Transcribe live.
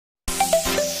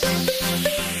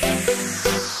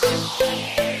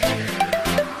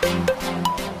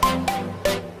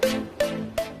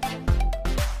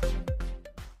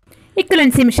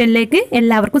Equivalency മിഷനിലേക്ക്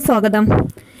എല്ലാവർക്കും സ്വാഗതം.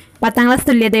 10ാം class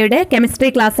തുല്യതയുടെ chemistry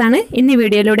class ആണ് ഇന്ന് ഈ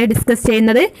വീഡിയോയിലൂടെ ഡിസ്കസ്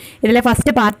ചെയ്യുന്നത്. ഇതിലെ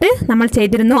ഫസ്റ്റ് പാർട്ട് നമ്മൾ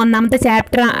ചെയ്തിരുന്നു. ഒന്നാമത്തെ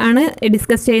ചാപ്റ്റർ ആണ്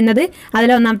ഡിസ്കസ് ചെയ്യുന്നത്.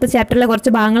 അതിലെ ഒന്നാമത്തെ ചാപ്റ്ററിലെ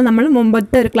കുറച്ച് ഭാഗങ്ങൾ നമ്മൾ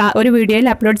മുമ്പത്തെ ഒരു വീഡിയോയിൽ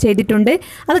അപ്ലോഡ് ചെയ്തിട്ടുണ്ട്.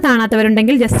 അത്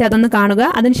കാണാത്തവരുണ്ടെങ്കിൽ ജസ്റ്റ് അതൊന്ന് കാണുക.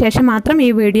 അതിനുശേഷം മാത്രം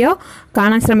ഈ വീഡിയോ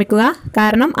കാണാൻ ശ്രമിക്കുക.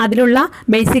 കാരണം അതിലുള്ള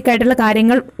ബേസിക് ആയിട്ടുള്ള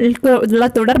കാര്യങ്ങളുള്ള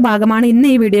തുടർ ഭാഗമാണ് ഇന്ന്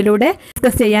ഈ വീഡിയോയിലൂടെ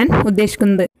ഡിസ്കസ് ചെയ്യാൻ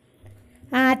ഉദ്ദേശിക്കുന്നത്.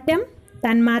 ആറ്റം,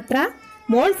 തന്മാത്ര,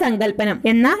 മോൾ സങ്കല്പനം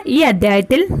എന്ന ഈ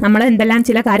അധ്യായത്തിൽ നമ്മൾ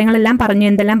ചില കാര്യങ്ങളെല്ലാം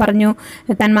പറഞ്ഞു.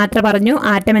 തന്മാത്ര പറഞ്ഞു,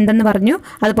 ആറ്റം എന്തെന്ന് പറഞ്ഞു,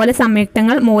 അതുപോലെ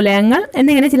സംയുക്തങ്ങൾ, മൂലകങ്ങൾ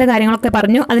എന്നിങ്ങനെ ചില കാര്യങ്ങളൊക്കെ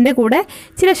പറഞ്ഞു. അതിൻ്റെ കൂടെ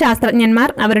ചില ശാസ്ത്രജ്ഞന്മാർ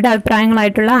അവരുടെ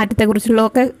അഭിപ്രായങ്ങളായിട്ടുള്ള ആറ്റത്തെക്കുറിച്ചുള്ള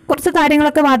കുറച്ച്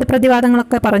കാര്യങ്ങളൊക്കെ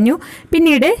വാദപ്രതിവാദങ്ങളൊക്കെ പറഞ്ഞു.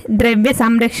 പിന്നീട് ദ്രവ്യ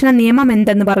സംരക്ഷണ നിയമം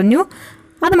എന്തെന്ന് പറഞ്ഞു.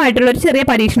 അതുമായിട്ടുള്ള ഒരു ചെറിയ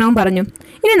പരീക്ഷണവും പറഞ്ഞു.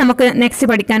 ഇനി നമുക്ക് നെക്സ്റ്റ്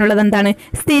പഠിക്കാനുള്ളത് എന്താണ്?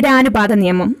 സ്ഥിരാനുപാത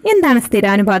നിയമം. എന്താണ്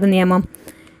സ്ഥിരാനുപാത നിയമം?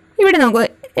 ഇവിടെ നോക്കൂ,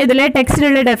 ഇതിലെ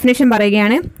ടെക്സ്റ്റിലുള്ള ഡെഫിനേഷൻ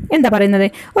പറയുകയാണ്. എന്താ പറയുന്നത്?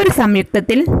 ഒരു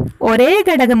സംയുക്തത്തിൽ ഒരേ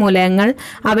ഘടകമൂലകങ്ങൾ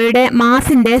അവയുടെ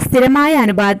മാസിൻ്റെ സ്ഥിരമായ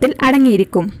അനുപാതത്തിൽ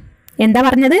അടങ്ങിയിരിക്കും. എന്താ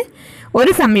പറഞ്ഞത്?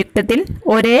 ഒരു സംയുക്തത്തിൽ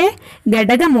ഒരേ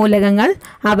ഘടകമൂലകങ്ങൾ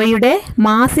അവയുടെ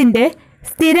മാസിൻ്റെ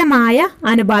സ്ഥിരമായ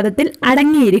അനുപാതത്തിൽ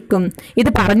അടങ്ങിയിരിക്കും.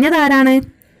 ഇത് പറഞ്ഞതാരാണ്?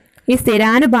 ഈ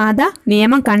സ്ഥിരാനുപാത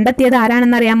നിയമം കണ്ടെത്തിയത്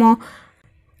ആരാണെന്നറിയാമോ?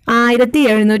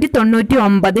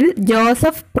 1799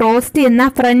 ജോസഫ് പ്രോസ്റ്റ് എന്ന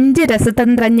ഫ്രഞ്ച്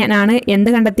രസതന്ത്രജ്ഞനാണ് എന്ത്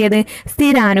കണ്ടെത്തിയത്?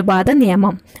 സ്ഥിരാനുപാത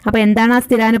നിയമം. അപ്പോൾ എന്താണ് ആ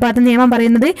സ്ഥിരാനുപാത നിയമം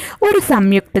പറയുന്നത്? ഒരു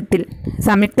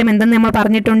സംയുക്തം എന്തെന്ന് നമ്മൾ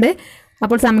പറഞ്ഞിട്ടുണ്ട്.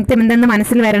 അപ്പോൾ സംയുക്തം എന്തെന്ന്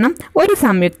മനസ്സിൽ വരണം. ഒരു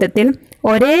സംയുക്തത്തിൽ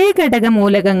ഒരേ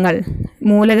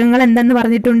മൂലകങ്ങൾ എന്തെന്ന്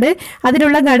പറഞ്ഞിട്ടുണ്ട്,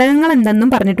 അതിലുള്ള ഘടകങ്ങൾ എന്തെന്നും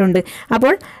പറഞ്ഞിട്ടുണ്ട്.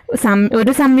 അപ്പോൾ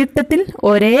ഒരു സംയുക്തത്തിൽ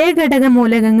ഒരേ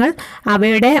ഘടകമൂലകങ്ങൾ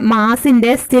അവയുടെ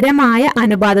മാസിൻ്റെ സ്ഥിരമായ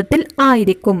അനുപാതത്തിൽ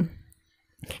ആയിരിക്കും.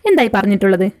 എന്തായി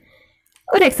പറഞ്ഞിട്ടുള്ളത്?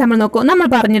 ഒരു എക്സാമ്പിൾ നോക്കൂ. നമ്മൾ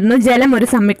പറഞ്ഞിരുന്നു ജലം ഒരു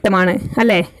സംയുക്തമാണ്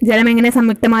അല്ലേ? ജലം എങ്ങനെ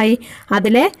സംയുക്തമായി?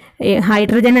 അതിലെ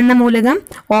ഹൈഡ്രജൻ എന്ന മൂലകം,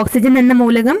 ഓക്സിജൻ എന്ന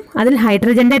മൂലകം, അതിൽ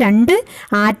ഹൈഡ്രജൻ്റെ 2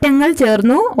 ആറ്റങ്ങൾ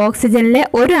ചേർന്നു, ഓക്സിജനിലെ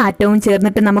ഒരു ആറ്റവും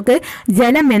ചേർന്നിട്ട് നമുക്ക്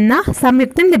ജലം എന്ന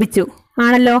സംയുക്തം ലഭിച്ചു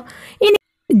ആണല്ലോ. ഇനി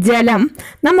ജലം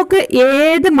നമുക്ക്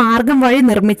ഏത് മാർഗം വഴി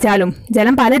നിർമ്മിച്ചാലും,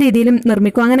 ജലം പല രീതിയിലും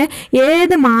നിർമ്മിക്കും, അങ്ങനെ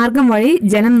ഏത് മാർഗം വഴി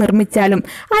ജലം നിർമ്മിച്ചാലും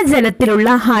ആ ജലത്തിലുള്ള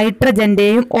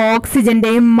ഹൈഡ്രജൻ്റെയും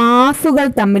ഓക്സിജൻ്റെയും മാസുകൾ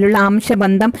തമ്മിലുള്ള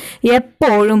അംശബന്ധം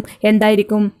എപ്പോഴും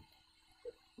എന്തായിരിക്കും?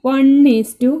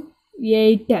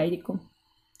 1:8 ആയിരിക്കും.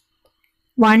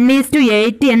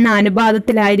 1:8 എന്ന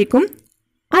അനുപാതത്തിലായിരിക്കും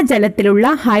ആ ജലത്തിലുള്ള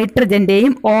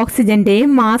ഹൈഡ്രജൻ്റെയും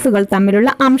ഓക്സിജൻ്റെയും മാസുകൾ തമ്മിലുള്ള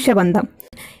അംശബന്ധം.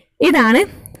 ഇതാണ്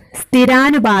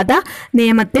സ്ഥിരാനുപാത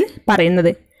നിയമത്തിൽ പറയുന്നത്.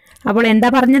 അപ്പോൾ എന്താ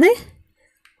പറഞ്ഞത്?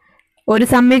 ഒരു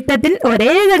സംയുക്തത്തിൽ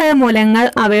ഒരേ ഘടകമൂലകങ്ങൾ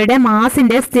അവയുടെ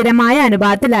മാസിൻ്റെ സ്ഥിരമായ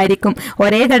അനുപാതത്തിലായിരിക്കും.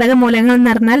 ഒരേ ഘടകമൂലകങ്ങൾ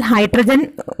എന്ന് പറഞ്ഞാൽ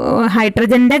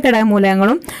ഹൈഡ്രജൻ്റെ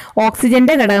ഘടകമൂലകങ്ങളും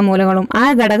ഓക്സിജൻ്റെ ഘടകമൂലകങ്ങളും. ആ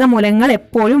ഘടകമൂലകങ്ങൾ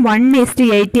എപ്പോഴും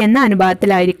 1:8 എന്ന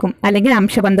അനുപാതത്തിലായിരിക്കും, അല്ലെങ്കിൽ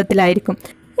അംശബന്ധത്തിലായിരിക്കും.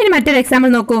 ഇനി മറ്റൊരു എക്സാമ്പിൾ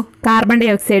നോക്കൂ. കാർബൺ ഡൈ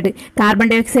ഓക്സൈഡ്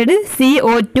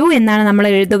CO2 എന്നാണ് നമ്മൾ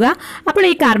എഴുതുക. അപ്പോൾ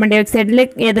ഈ കാർബൺ ഡൈ ഓക്സൈഡിൽ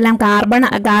ഏതെല്ലാം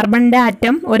കാർബണിൻ്റെ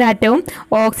ഒരു ആറ്റവും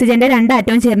ഓക്സിജൻ്റെ 2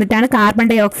 ആറ്റവും ചേർന്നിട്ടാണ് കാർബൺ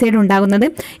ഡൈ ഓക്സൈഡ് ഉണ്ടാകുന്നത്.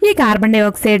 ഈ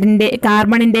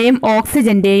കാർബണിൻ്റെയും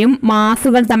ഓക്സിജൻ്റെയും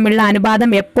മാസുകൾ തമ്മിലുള്ള അനുപാതം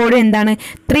എപ്പോഴും എന്താണ്?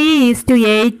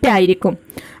 3:8 ആയിരിക്കും.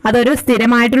 അതൊരു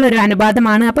സ്ഥിരമായിട്ടുള്ളൊരു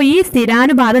അനുപാതമാണ്. അപ്പോൾ ഈ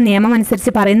സ്ഥിരാനുപാത നിയമം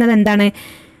അനുസരിച്ച് പറയുന്നത് എന്താണ്?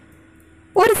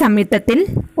 ഒരു സംയുക്തത്തിൽ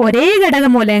ഒരേ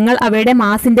ഘടകമൂലകങ്ങൾ അവയുടെ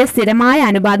മാസിൻ്റെ സ്ഥിരമായ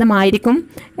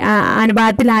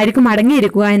അനുപാതത്തിലായിരിക്കും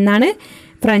അടങ്ങിയിരിക്കുക എന്നാണ്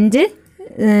ഫ്രഞ്ച്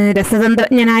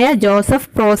രസതന്ത്രജ്ഞനായ ജോസഫ്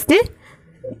പ്രോസ്റ്റ്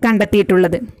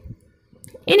കണ്ടെത്തിയിട്ടുള്ളത്.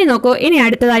 ഇനി നോക്കൂ, ഇനി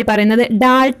അടുത്തതായി പറയുന്നത്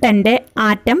ഡാൾട്ടൻ്റെ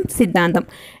ആറ്റം സിദ്ധാന്തം.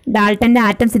 ഡാൾട്ടൻ്റെ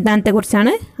ആറ്റം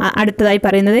സിദ്ധാന്തത്തെക്കുറിച്ചാണ് അടുത്തതായി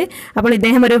പറയുന്നത്. അപ്പോൾ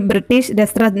ഇദ്ദേഹം ഒരു ബ്രിട്ടീഷ്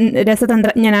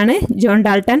രസതന്ത്രജ്ഞനാണ്, ജോൺ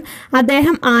ഡാൾട്ടൺ.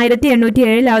 അദ്ദേഹം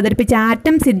 1807 അവതരിപ്പിച്ച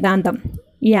ആറ്റം സിദ്ധാന്തം,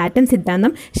 ഈ ആറ്റം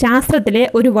സിദ്ധാന്തം ശാസ്ത്രത്തിലെ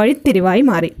ഒരു വഴിത്തിരിവായി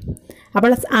മാറി.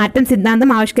 അപ്പോൾ ആറ്റം സിദ്ധാന്തം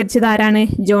ആവിഷ്കരിച്ചത് ആരാണ്?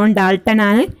 ജോൺ ഡാൾട്ടൺ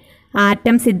ആണ്.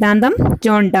 ആറ്റം സിദ്ധാന്തം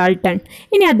ജോൺ ഡാൾട്ടൺ.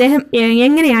 ഇനി അദ്ദേഹം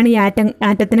എങ്ങനെയാണ് ഈ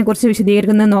ആറ്റത്തിനെ കുറിച്ച്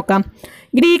വിശദീകരിക്കുന്നത് നോക്കാം.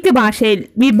 ഗ്രീക്ക് ഭാഷയിൽ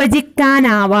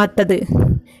വിഭജിക്കാനാവാത്തത്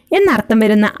എന്നർത്ഥം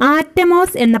വരുന്ന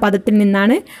ആറ്റമോസ് എന്ന പദത്തിൽ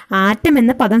നിന്നാണ് ആറ്റം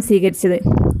എന്ന പദം സ്വീകരിച്ചത്.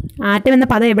 ആറ്റം എന്ന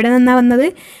പദം എവിടെ നിന്നാണ് വന്നത്?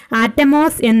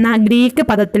 ആറ്റമോസ് എന്ന ഗ്രീക്ക്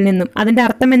പദത്തിൽ നിന്നും. അതിൻ്റെ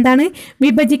അർത്ഥം എന്താണ്?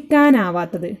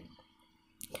 വിഭജിക്കാനാവാത്തത്.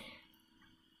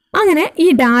 അങ്ങനെ ഈ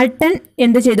ഡാൾട്ടൺ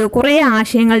എന്ത് ചെയ്തു? കുറേ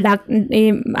ആശയങ്ങൾ ഈ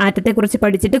ആറ്റത്തെക്കുറിച്ച്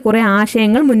പഠിച്ചിട്ട് കുറേ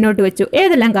ആശയങ്ങൾ മുന്നോട്ട് വെച്ചു.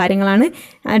 ഏതെല്ലാം കാര്യങ്ങളാണ്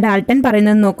ഡാൾട്ടൺ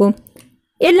പറയുന്നത് നോക്കൂ.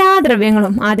 എല്ലാ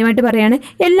ദ്രവ്യങ്ങളും, ആദ്യമായിട്ട് പറയാണ്,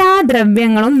 എല്ലാ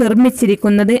ദ്രവ്യങ്ങളും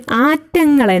നിർമ്മിച്ചിരിക്കുന്നത്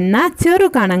ആറ്റങ്ങളെന്ന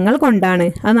ചെറുകണങ്ങൾ കൊണ്ടാണ്.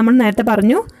 അത് നമ്മൾ നേരത്തെ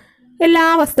പറഞ്ഞു. എല്ലാ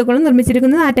വസ്തുക്കളും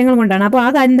നിർമ്മിച്ചിരിക്കുന്നത് ആറ്റങ്ങൾ കൊണ്ടാണ്. അപ്പോൾ ആ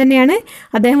കാര്യം തന്നെയാണ്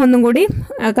അദ്ദേഹം ഒന്നും കൂടി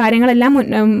കാര്യങ്ങളെല്ലാം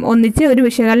ഒന്നിച്ച് ഒരു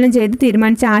വിശകലനം ചെയ്ത്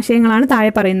തീരുമാനിച്ച ആശയങ്ങളാണ്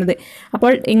താഴെ പറയുന്നത്.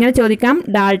 അപ്പോൾ ഇങ്ങനെ ചോദിക്കാം,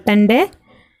 ഡാൾട്ടൻ്റെ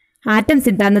ആറ്റം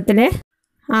സിദ്ധാന്തത്തിലെ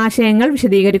ആശയങ്ങൾ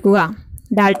വിശദീകരിക്കുക.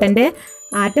 ഡാൾട്ടൻ്റെ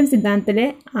ആറ്റം സിദ്ധാന്തത്തിലെ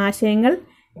ആശയങ്ങൾ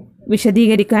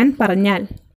വിശദീകരിക്കാൻ പറഞ്ഞാൽ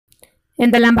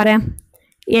എന്തെല്ലാം പറയാം?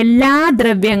 എല്ലാ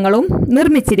ദ്രവ്യങ്ങളും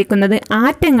നിർമ്മിച്ചിരിക്കുന്നത്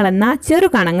ആറ്റങ്ങളെന്ന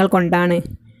ചെറുകണങ്ങൾ കൊണ്ടാണ്.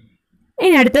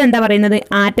 ഇനി അടുത്തത് എന്താ പറയുന്നത്?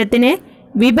 ആറ്റത്തിനെ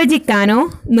വിഭജിക്കാനോ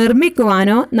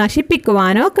നിർമ്മിക്കുവാനോ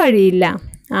നശിപ്പിക്കുവാനോ കഴിയില്ല.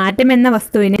 ആറ്റം എന്ന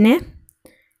വസ്തുവിനെ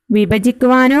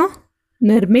വിഭജിക്കുവാനോ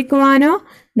നിർമ്മിക്കുവാനോ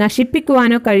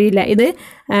നശിപ്പിക്കുവാനോ കഴിയില്ല. ഇത്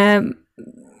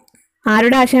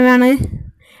ആരുടെ ആശയമാണ്?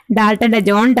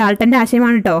 ജോൺ ഡാൾട്ടൻ്റെ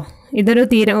ആശയമാണ് കേട്ടോ. ഇതൊരു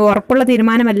ഉറപ്പുള്ള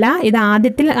തീരുമാനമല്ല. ഇത്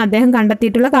ആദ്യത്തിൽ അദ്ദേഹം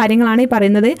കണ്ടെത്തിയിട്ടുള്ള കാര്യങ്ങളാണ് ഈ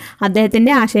പറയുന്നത്.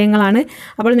 അദ്ദേഹത്തിൻ്റെ ആശയങ്ങളാണ്.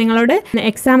 അപ്പോൾ നിങ്ങളോട്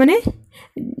എക്സാമിന്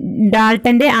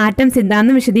ഡാൾട്ടൻ്റെ ആറ്റം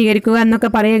സിദ്ധാന്തം വിശദീകരിക്കുക എന്നൊക്കെ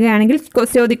പറയുകയാണെങ്കിൽ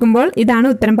ചോദിക്കുമ്പോൾ ഇതാണ്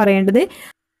ഉത്തരം പറയേണ്ടത്.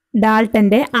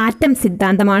 ഡാൾട്ടൻ്റെ ആറ്റം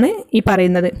സിദ്ധാന്തമാണ് ഈ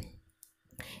പറയുന്നത്.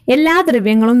 എല്ലാ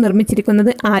ദ്രവ്യങ്ങളും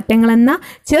നിർമ്മിച്ചിരിക്കുന്നത് ആറ്റങ്ങളെന്ന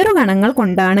ചെറുകണങ്ങൾ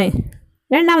കൊണ്ടാണ്.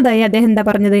 രണ്ടാമതായി അദ്ദേഹം എന്താ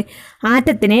പറഞ്ഞത്?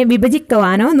 ആറ്റത്തിനെ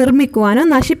വിഭജിക്കുവാനോ നിർമ്മിക്കുവാനോ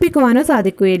നശിപ്പിക്കുവാനോ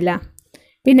സാധിക്കുകയില്ല.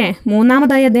 പിന്നെ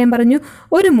മൂന്നാമതായി അദ്ദേഹം പറഞ്ഞു,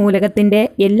 ഒരു മൂലകത്തിൻ്റെ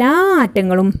എല്ലാ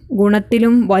ആറ്റങ്ങളും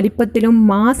ഗുണത്തിലും വലിപ്പത്തിലും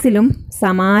മാസിലും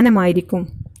സമാനമായിരിക്കും.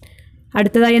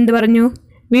 അടുത്തതായി എന്ത് പറഞ്ഞു?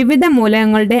 വിവിധ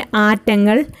മൂലകങ്ങളുടെ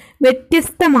ആറ്റങ്ങൾ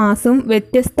വ്യത്യസ്ത മാസും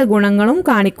വ്യത്യസ്ത ഗുണങ്ങളും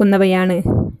കാണിക്കുന്നവയാണ്.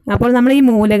 അപ്പോൾ നമ്മൾ ഈ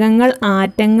മൂലകങ്ങൾ,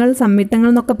 ആറ്റങ്ങൾ, സംയുക്തങ്ങൾ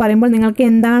എന്നൊക്കെ പറയുമ്പോൾ നിങ്ങൾക്ക്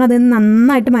എന്താണതെന്ന്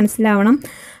നന്നായിട്ട് മനസ്സിലാവണം.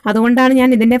 അതുകൊണ്ടാണ് ഞാൻ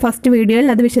ഇതിൻ്റെ ഫസ്റ്റ് വീഡിയോയിൽ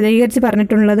അത് വിശദീകരിച്ച്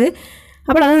പറഞ്ഞിട്ടുള്ളത്.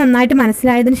 അപ്പോൾ അത് നന്നായിട്ട്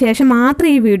മനസ്സിലായതിന് ശേഷം മാത്രം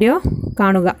ഈ വീഡിയോ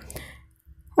കാണുക.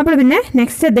 അപ്പോൾ പിന്നെ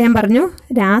നെക്സ്റ്റ് അദ്ദേഹം പറഞ്ഞു,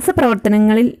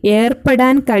 രാസപ്രവർത്തനങ്ങളിൽ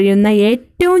ഏർപ്പെടാൻ കഴിയുന്ന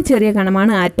ഏറ്റവും ചെറിയ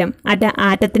കണമാണ് ആറ്റം.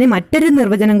 ആറ്റത്തിന് മറ്റൊരു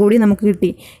നിർവചനം കൂടി നമുക്ക്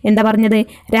കിട്ടി. എന്താ പറഞ്ഞത്?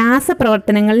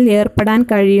 രാസപ്രവർത്തനങ്ങളിൽ ഏർപ്പെടാൻ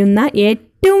കഴിയുന്ന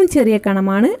ഏറ്റവും ചെറിയ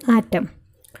കണമാണ് ആറ്റം.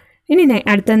 ഇനി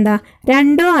അടുത്തെന്താ?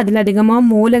 രണ്ടോ അതിലധികമോ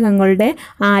മൂലകങ്ങളുടെ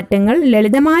ആറ്റങ്ങൾ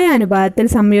ലളിതമായ അനുപാതത്തിൽ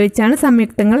സംയോജിച്ചാണ്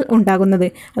സംയുക്തങ്ങൾ ഉണ്ടാകുന്നത്.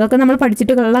 അതൊക്കെ നമ്മൾ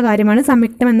പഠിച്ചിട്ടുള്ള കാര്യമാണ്.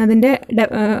 സംയുക്തം എന്നതിൻ്റെ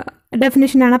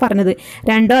ഡെഫിനിഷനാണ് പറഞ്ഞത്.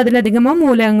 രണ്ടോ അതിലധികമോ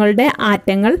മൂലകങ്ങളുടെ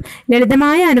ആറ്റങ്ങൾ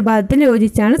ലളിതമായ അനുപാതത്തിൽ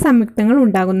യോജിച്ചാണ് സംയുക്തങ്ങൾ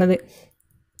ഉണ്ടാകുന്നത്.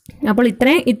 അപ്പോൾ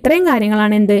ഇത്രയും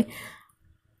കാര്യങ്ങളാണ് എന്ത്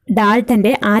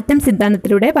ഡാൾട്ടൻ്റെ ആറ്റം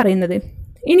സിദ്ധാന്തത്തിലൂടെ പറയുന്നത്.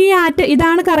 ഇനി ഈ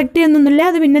ഇതാണ് കറക്റ്റ് എന്നൊന്നുമില്ല.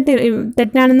 അത് പിന്നെ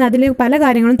തെറ്റാണെന്ന്, അതിൽ പല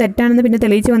കാര്യങ്ങളും തെറ്റാണെന്ന് പിന്നെ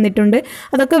തെളിയിച്ച് വന്നിട്ടുണ്ട്.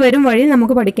 അതൊക്കെ വരും വഴി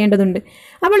നമുക്ക് പഠിക്കേണ്ടതുണ്ട്.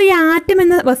 അപ്പോൾ ഈ ആറ്റം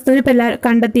എന്ന വസ്തുവിനെ ഇപ്പോൾ എല്ലാവരും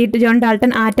കണ്ടെത്തിയിട്ട് ജോൺ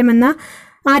ഡാൾട്ടൻ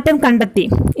ആറ്റം കണ്ടെത്തി.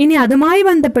 ഇനി അതുമായി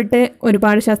ബന്ധപ്പെട്ട്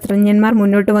ഒരുപാട് ശാസ്ത്രജ്ഞന്മാർ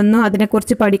മുന്നോട്ട് വന്നു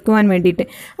അതിനെക്കുറിച്ച് പഠിക്കുവാൻ വേണ്ടിയിട്ട്.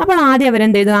 അപ്പോൾ ആദ്യം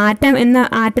അവരെന്ത് ചെയ്തു?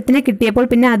 ആറ്റത്തിനെ കിട്ടിയപ്പോൾ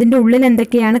പിന്നെ അതിൻ്റെ ഉള്ളിൽ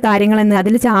എന്തൊക്കെയാണ് കാര്യങ്ങളെന്ന്,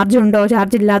 അതിൽ ചാർജ് ഉണ്ടോ,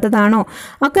 ചാർജ് ഇല്ലാത്തതാണോ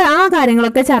ഒക്കെ ആ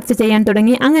കാര്യങ്ങളൊക്കെ ചർച്ച ചെയ്യാൻ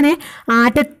തുടങ്ങി. അങ്ങനെ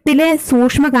ആറ്റത്തിലെ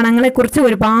സൂക്ഷ്മ കണങ്ങളെക്കുറിച്ച്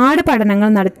ഒരുപാട് പഠനങ്ങൾ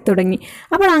നടത്തി തുടങ്ങി.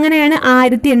 അപ്പോൾ അങ്ങനെയാണ്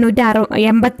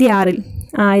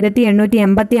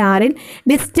 1886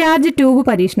 ഡിസ്ചാർജ് ട്യൂബ്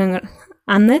പരീക്ഷണങ്ങൾ,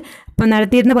 അന്ന്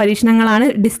നടത്തിയിരുന്ന പരീക്ഷണങ്ങളാണ്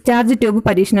ഡിസ്ചാർജ് ട്യൂബ്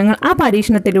പരീക്ഷണങ്ങൾ. ആ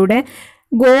പരീക്ഷണത്തിലൂടെ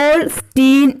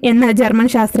ഗോൾസ്റ്റീൻ എന്ന ജർമ്മൻ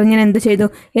ശാസ്ത്രജ്ഞൻ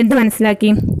എന്ത് മനസ്സിലാക്കി?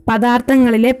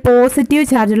 പദാർത്ഥങ്ങളിലെ പോസിറ്റീവ്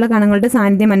ചാർജുള്ള കണങ്ങളുടെ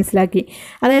സാന്നിധ്യം മനസ്സിലാക്കി.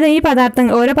 അതായത് ഈ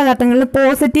ഓരോ പദാർത്ഥങ്ങളിലും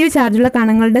പോസിറ്റീവ് ചാർജുള്ള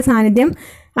കണങ്ങളുടെ സാന്നിധ്യം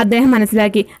അദ്ദേഹം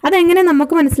മനസ്സിലാക്കി. അതെങ്ങനെ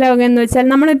നമുക്ക് മനസ്സിലാവുക എന്ന് വെച്ചാൽ,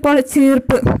 നമ്മളിപ്പോൾ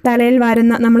ചീർപ്പ് തലയിൽ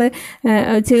വാരുന്ന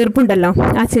ചീർപ്പുണ്ടല്ലോ,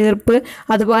 ആ ചീർപ്പ്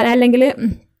അതുപോലെ അല്ലെങ്കിൽ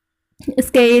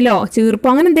സ്കെയിലോ ചീർപ്പോ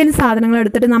അങ്ങനെ എന്തെങ്കിലും സാധനങ്ങൾ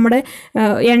എടുത്തിട്ട് നമ്മുടെ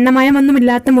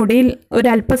എണ്ണമയമൊന്നുമില്ലാത്ത മുടിയിൽ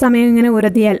ഒരല്പസമയം ഇങ്ങനെ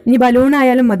ഉരതിയാൽ, ഇനി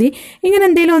ബലൂണായാലും മതി, ഇങ്ങനെ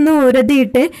എന്തെങ്കിലും ഒന്ന്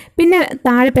ഉരതിയിട്ട് പിന്നെ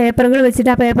താഴെ പേപ്പറുകൾ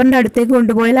വെച്ചിട്ട് ആ പേപ്പറിൻ്റെ അടുത്തേക്ക്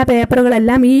കൊണ്ടുപോയാൽ ആ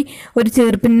പേപ്പറുകളെല്ലാം ഈ ഒരു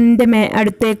ചീർപ്പിൻ്റെ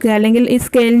അടുത്തേക്ക് അല്ലെങ്കിൽ ഈ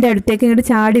സ്കെയിലിൻ്റെ അടുത്തേക്ക് ഇങ്ങോട്ട്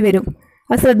ചാടി വരും.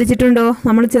 അത് ശ്രദ്ധിച്ചിട്ടുണ്ടോ?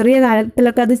 നമ്മൾ ചെറിയ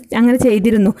കാലത്തിലൊക്കെ അത് അങ്ങനെ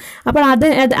ചെയ്തിരുന്നു. അപ്പോൾ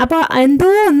എന്തോ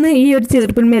ഒന്ന് ഈ ഒരു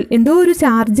ചീർപ്പിന്മേൽ എന്തോ ഒരു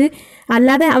ചാർജ്,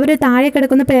 അല്ലാതെ അവർ താഴെ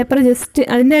കിടക്കുന്ന പേപ്പർ ജസ്റ്റ്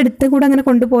അതിൻ്റെ അടുത്ത് കൂടെ അങ്ങനെ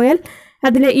കൊണ്ടുപോയാൽ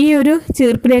അതിൽ ഈ ഒരു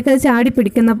ചീർപ്പിലേക്ക് ചാടി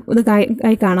പിടിക്കുന്ന ഇത്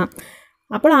ആയി കാണാം.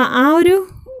 അപ്പോൾ ആ ഒരു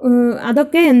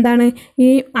അതൊക്കെ എന്താണ്? ഈ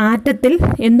ആറ്റത്തിൽ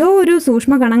എന്തോ ഒരു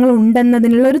സൂക്ഷ്മ കണങ്ങൾ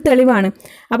ഉണ്ടെന്നതിനുള്ള ഒരു തെളിവാണ്.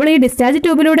 അപ്പോൾ ഈ ഡിസ്ചാർജ്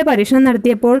ട്യൂബിലൂടെ പരീക്ഷണം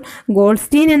നടത്തിയപ്പോൾ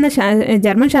ഗോൾസ്റ്റീൻ എന്ന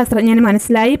ജർമ്മൻ ശാസ്ത്രജ്ഞന്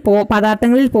മനസ്സിലായി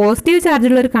പദാർത്ഥങ്ങളിൽ പോസിറ്റീവ്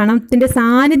ചാർജുള്ള ഒരു കണത്തിൻ്റെ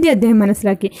സാന്നിധ്യം അദ്ദേഹം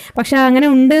മനസ്സിലാക്കി. പക്ഷെ അങ്ങനെ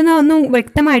ഉണ്ടെന്നൊന്നും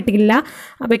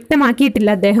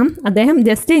വ്യക്തമാക്കിയിട്ടില്ല അദ്ദേഹം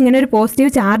ജസ്റ്റ് ഇങ്ങനെ ഒരു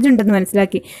പോസിറ്റീവ് ചാർജ് ഉണ്ടെന്ന്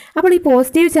മനസ്സിലാക്കി. അപ്പോൾ ഈ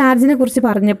പോസിറ്റീവ് ചാർജിനെ കുറിച്ച്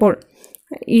പറഞ്ഞപ്പോൾ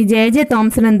ഈ ജെ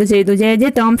തോംസൺ എന്ത് ചെയ്തു? ജെ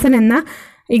തോംസൺ എന്ന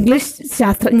ഇംഗ്ലീഷ്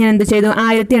ശാസ്ത്രജ്ഞൻ എന്ത് ചെയ്തു?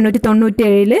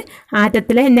 1897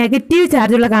 ആറ്റത്തിലെ നെഗറ്റീവ്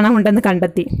ചാർജുള്ള കണം ഉണ്ടെന്ന്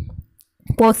കണ്ടെത്തി.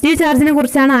 പോസിറ്റീവ് ചാർജിനെ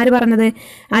കുറിച്ചാണ് ആര് പറഞ്ഞത്?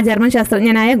 ആ ജർമ്മൻ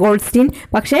ശാസ്ത്രജ്ഞനായ ഗോൾസ്റ്റീൻ.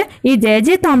 പക്ഷേ ഈ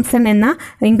ജെ തോംസൺ എന്ന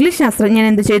ഇംഗ്ലീഷ് ശാസ്ത്രജ്ഞൻ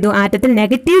എന്ത് ചെയ്തു? ആറ്റത്തിൽ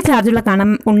നെഗറ്റീവ് ചാർജുള്ള കണം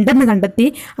ഉണ്ടെന്ന് കണ്ടെത്തി.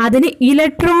 അതിന്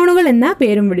ഇലക്ട്രോണുകൾ എന്ന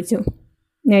പേരും വിളിച്ചു.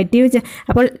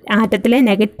 അപ്പോൾ ആറ്റത്തിലെ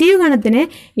നെഗറ്റീവ് കണത്തിനെ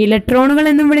ഇലക്ട്രോണുകൾ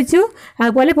എന്നും വിളിച്ചു.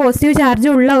 അതുപോലെ പോസിറ്റീവ് ചാർജ്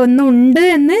ഉള്ള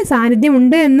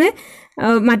സാന്നിധ്യമുണ്ട് എന്ന്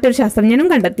മറ്റൊരു ശാസ്ത്രജ്ഞനും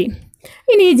കണ്ടെത്തി.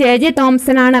 ഇനി ജെ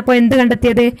തോംസൺ ആണ് അപ്പോൾ എന്ത്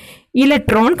കണ്ടെത്തിയത്?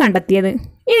 ഇലക്ട്രോൺ കണ്ടെത്തിയത്.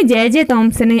 ഇനി ജെ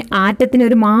തോംസന് ആറ്റത്തിന്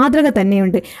ഒരു മാതൃക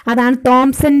തന്നെയുണ്ട്. അതാണ്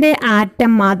തോംസന്റെ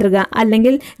ആറ്റം മാതൃക,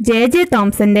 അല്ലെങ്കിൽ ജെ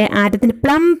തോംസന്റെ ആറ്റത്തിന്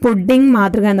പ്ലം പുഡിംഗ്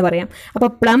മാതൃക എന്ന് പറയാം. അപ്പോൾ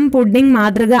പ്ലം പുഡിംഗ്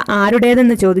മാതൃക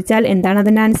ആരുടേതെന്ന് ചോദിച്ചാൽ എന്താണ്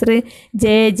അതിൻ്റെ answer?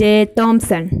 J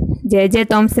Thomson. J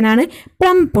തോംസനാണ്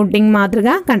plum pudding മാതൃക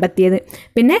കണ്ടെത്തിയത്.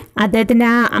 പിന്നെ അദ്ദേഹത്തിൻ്റെ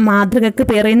ആ മാതൃകക്ക്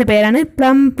പറയുന്ന പേരാണ്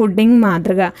പ്ലം പുഡിംഗ്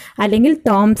മാതൃക, അല്ലെങ്കിൽ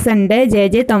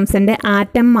ജെ തോംസന്റെ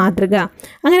ആറ്റം മാതൃക.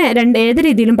 അങ്ങനെ ഏത്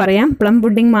രീതിയിലും പറയാം, പ്ലം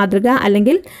പുഡിംഗ് മാതൃക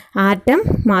അല്ലെങ്കിൽ ആറ്റം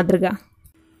മാതൃക.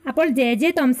 അപ്പോൾ ജെ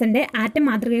തോംസന്റെ ആറ്റം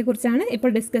മാതൃകയെക്കുറിച്ചാണ്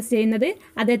ഇപ്പോൾ ഡിസ്കസ് ചെയ്യുന്നത്.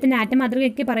 അദ്ദേഹത്തിൻ്റെ ആറ്റം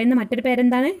മാതൃകയ്ക്ക് പറയുന്ന മറ്റൊരു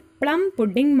പേരെന്താണ്? പ്ലം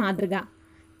പുഡിംഗ് മാതൃക.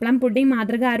 പ്ലം പുഡിംഗ്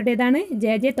മാതൃക ആരുടേതാണ്?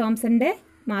 ജെ തോംസന്റെ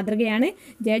മാതൃകയാണ്.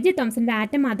 ജെ തോംസന്റെ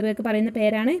ആറ്റം മാതൃകയ്ക്ക് പറയുന്ന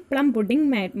പേരാണ് പ്ലം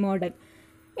പുഡിംഗ് മോഡൽ.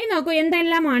 ഇനി നോക്കൂ,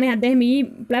 എന്തെല്ലാമാണ് അദ്ദേഹം ഈ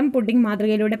പ്ലം പുഡിംഗ്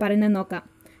മാതൃകയിലൂടെ പറയുന്നത് നോക്കാം.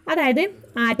 അതായത്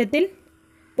ആറ്റത്തിൽ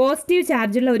പോസിറ്റീവ്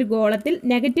ചാർജുള്ള ഒരു ഗോളത്തിൽ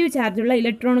നെഗറ്റീവ് ചാർജുള്ള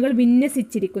ഇലക്ട്രോണുകൾ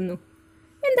വിന്യസിച്ചിരിക്കുന്നു.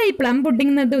 എന്താ ഈ പ്ലം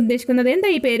പുഡിംഗ് എന്നത് ഉദ്ദേശിക്കുന്നത്? എന്താ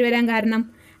ഈ പേര് വരാൻ കാരണം?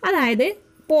 അതായത്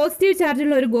പോസിറ്റീവ്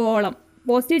ചാർജുള്ള ഒരു ഗോളം,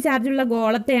 പോസിറ്റീവ് ചാർജുള്ള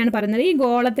ഗോളത്തെയാണ് പറയുന്നത്. ഈ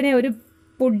ഗോളത്തിനെ ഒരു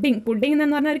പുഡിംഗ്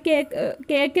എന്ന് പറഞ്ഞാൽ ഒരു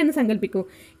കേക്ക് എന്ന് സങ്കല്പിക്കൂ.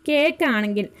 കേക്ക്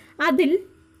ആണെങ്കിൽ അതിൽ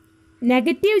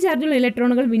നെഗറ്റീവ് ചാർജുള്ള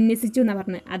ഇലക്ട്രോണുകൾ വിന്യസിച്ചു എന്നാണ്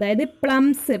പറഞ്ഞത്. അതായത്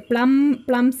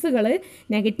പ്ലംസുകൾ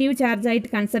നെഗറ്റീവ് ചാർജായിട്ട്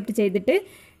കൺസെപ്റ്റ് ചെയ്തിട്ട്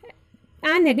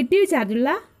ആ നെഗറ്റീവ്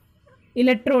ചാർജുള്ള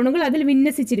ഇലക്ട്രോണുകൾ അതിൽ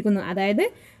വിന്യസിച്ചിരിക്കുന്നു. അതായത്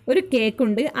ഒരു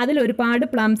കേക്കുണ്ട്, അതിൽ ഒരുപാട്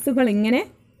പ്ലംസുകൾ ഇങ്ങനെ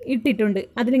ഇട്ടിട്ടുണ്ട്,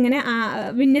 അതിലിങ്ങനെ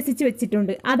വിന്യസിച്ച്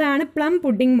വെച്ചിട്ടുണ്ട്. അതാണ് പ്ലം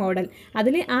പുഡിംഗ് മോഡൽ.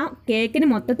 അതിൽ ആ കേക്കിന്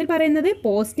മൊത്തത്തിൽ പറയുന്നത്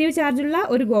പോസിറ്റീവ് ചാർജുള്ള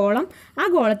ഒരു ഗോളം, ആ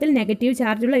ഗോളത്തിൽ നെഗറ്റീവ്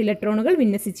ചാർജുള്ള ഇലക്ട്രോണുകൾ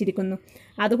വിന്യസിച്ചിരിക്കുന്നു.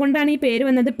 അതുകൊണ്ടാണ് ഈ പേര്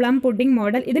വന്നത് പ്ലം പുഡിംഗ്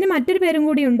മോഡൽ. ഇതിന് മറ്റൊരു പേരും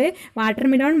കൂടിയുണ്ട്,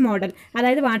 വാട്ടർമെലോൺ മോഡൽ.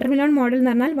 അതായത് വാട്ടർമെലോൺ മോഡൽ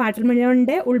എന്ന് പറഞ്ഞാൽ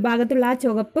വാട്ടർമെലോണിൻ്റെ ഉൾഭാഗത്തുള്ള ആ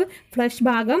ചുവപ്പ് ഫ്ലഷ്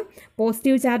ഭാഗം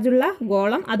പോസിറ്റീവ് ചാർജുള്ള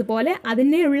ഗോളം, അതുപോലെ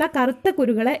അതിനുള്ള കറുത്ത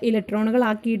കുരുകളെ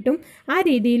ഇലക്ട്രോണുകളാക്കിയിട്ടും ആ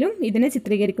രീതിയിലും ഇതിനെ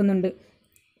ചിത്രീകരിക്കുന്നുണ്ട്.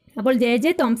 അപ്പോൾ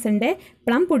ജെ തോംസന്റെ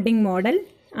പ്ലം പുഡിംഗ് മോഡൽ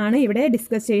ആണ് ഇവിടെ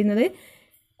ഡിസ്കസ് ചെയ്യുന്നത്.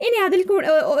 ഇനി അതിൽ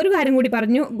ഒരു കാര്യം കൂടി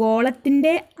പറഞ്ഞു,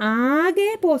 ഗോളത്തിൻ്റെ ആകെ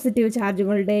പോസിറ്റീവ്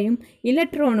ചാർജുകളുടെയും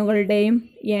ഇലക്ട്രോണുകളുടെയും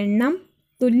എണ്ണം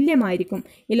തുല്യമായിരിക്കും.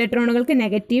 ഇലക്ട്രോണുകൾക്ക്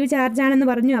നെഗറ്റീവ് ചാർജാണെന്ന്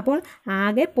പറഞ്ഞു. അപ്പോൾ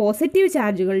ആകെ പോസിറ്റീവ്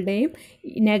ചാർജുകളുടെയും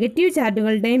നെഗറ്റീവ്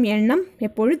ചാർജുകളുടെയും എണ്ണം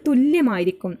എപ്പോഴും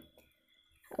തുല്യമായിരിക്കും.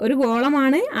 ഒരു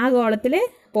ഗോളമാണ്, ആ ഗോളത്തിൽ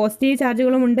പോസിറ്റീവ്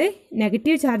ചാർജുകളുമുണ്ട്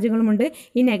നെഗറ്റീവ് ചാർജുകളുമുണ്ട്.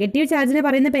 ഈ നെഗറ്റീവ് ചാർജിന്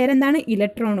പറയുന്ന പേരെന്താണ്?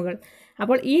 ഇലക്ട്രോണുകൾ.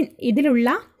 അപ്പോൾ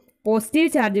ഇതിലുള്ള പോസിറ്റീവ്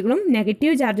ചാർജുകളും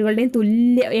നെഗറ്റീവ് ചാർജുകളുടെയും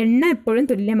എണ്ണം എപ്പോഴും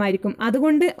തുല്യമായിരിക്കും.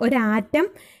 അതുകൊണ്ട് ഒരു ആറ്റം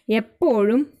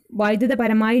എപ്പോഴും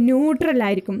വൈദ്യുതപരമായി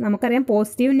ന്യൂട്രലായിരിക്കും. നമുക്കറിയാം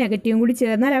പോസിറ്റീവും നെഗറ്റീവും കൂടി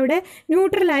ചേർന്നാൽ അവിടെ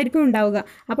ന്യൂട്രലായിരിക്കും ഉണ്ടാവുക.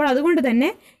 അപ്പോൾ അതുകൊണ്ട് തന്നെ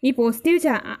ഈ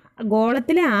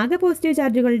ഗോളത്തിലെ ആകെ പോസിറ്റീവ്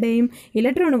ചാർജുകളുടെയും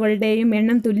ഇലക്ട്രോണുകളുടെയും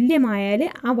എണ്ണം തുല്യമായാൽ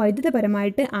ആ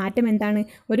വൈദ്യുതപരമായിട്ട് ആറ്റം എന്താണ്?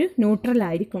 ഒരു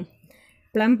ന്യൂട്രലായിരിക്കും.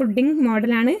 പ്ലം പുഡിംഗ്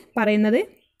മോഡലാണ് പറയുന്നത്.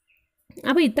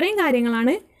 അപ്പോൾ ഇത്രയും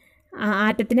കാര്യങ്ങളാണ്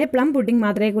ആറ്റത്തിൻ്റെ പ്ലം പുഡിംഗ്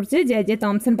മാതൃകയെക്കുറിച്ച് ജെ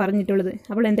തോംസൺ പറഞ്ഞിട്ടുള്ളത്.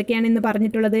 അപ്പോൾ എന്തൊക്കെയാണ് ഇന്ന്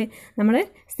പറഞ്ഞിട്ടുള്ളത്? നമ്മൾ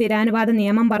സ്ഥിരാനുപാത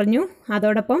നിയമം പറഞ്ഞു,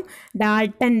 അതോടൊപ്പം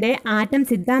ഡാൾട്ടൻ്റെ ആറ്റം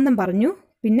സിദ്ധാന്തം പറഞ്ഞു,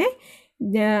 പിന്നെ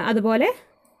അതുപോലെ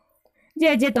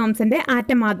ജെ തോംസൻ്റെ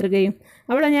ആറ്റം മാതൃകയും.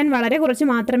 അപ്പോൾ ഞാൻ വളരെ കുറച്ച്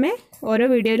മാത്രമേ ഓരോ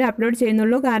വീഡിയോയിൽ അപ്ലോഡ്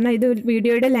ചെയ്യുന്നുള്ളൂ. കാരണം ഇത്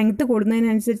വീഡിയോയുടെ ലെങ്ത്ത്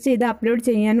കൂടുന്നതിനനുസരിച്ച് ഇത് അപ്ലോഡ്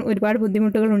ചെയ്യാൻ ഒരുപാട്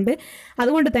ബുദ്ധിമുട്ടുകളുണ്ട്.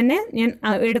 അതുകൊണ്ട് തന്നെ ഞാൻ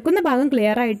എടുക്കുന്ന ഭാഗം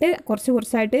ക്ലിയറായിട്ട്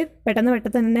കുറച്ചായിട്ട്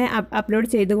പെട്ടെന്ന് തന്നെ അപ്ലോഡ്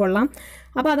ചെയ്ത് കൊള്ളാം.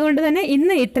 അപ്പോൾ അതുകൊണ്ട് തന്നെ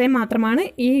ഇന്ന് ഇത്രയും മാത്രമാണ്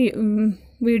ഈ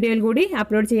വീഡിയോയിൽ കൂടി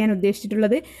അപ്ലോഡ് ചെയ്യാൻ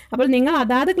ഉദ്ദേശിച്ചിട്ടുള്ളത്. അപ്പോൾ നിങ്ങൾ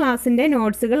അതാത് ക്ലാസ്സിൻ്റെ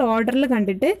നോട്ട്സുകൾ ഓർഡറിൽ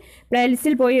കണ്ടിട്ട്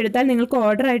പ്ലേലിസ്റ്റിൽ പോയി എടുത്താൽ നിങ്ങൾക്ക്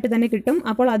ഓർഡറായിട്ട് തന്നെ കിട്ടും.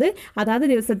 അപ്പോൾ അത് അതാത്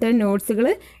ദിവസത്തെ നോട്ട്സുകൾ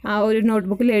ഒരു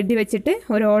നോട്ട്ബുക്കിൽ എഴുതി വെച്ചിട്ട്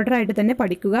ഒരു ഓർഡറായിട്ട് തന്നെ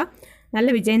പഠിക്കുക.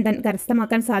 നല്ല വിജയം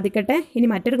കരസ്ഥമാക്കാൻ സാധിക്കട്ടെ. ഇനി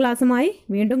മറ്റൊരു ക്ലാസ്സുമായി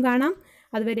വീണ്ടും കാണാം.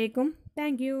 അതുവരേക്കും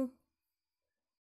താങ്ക് യു.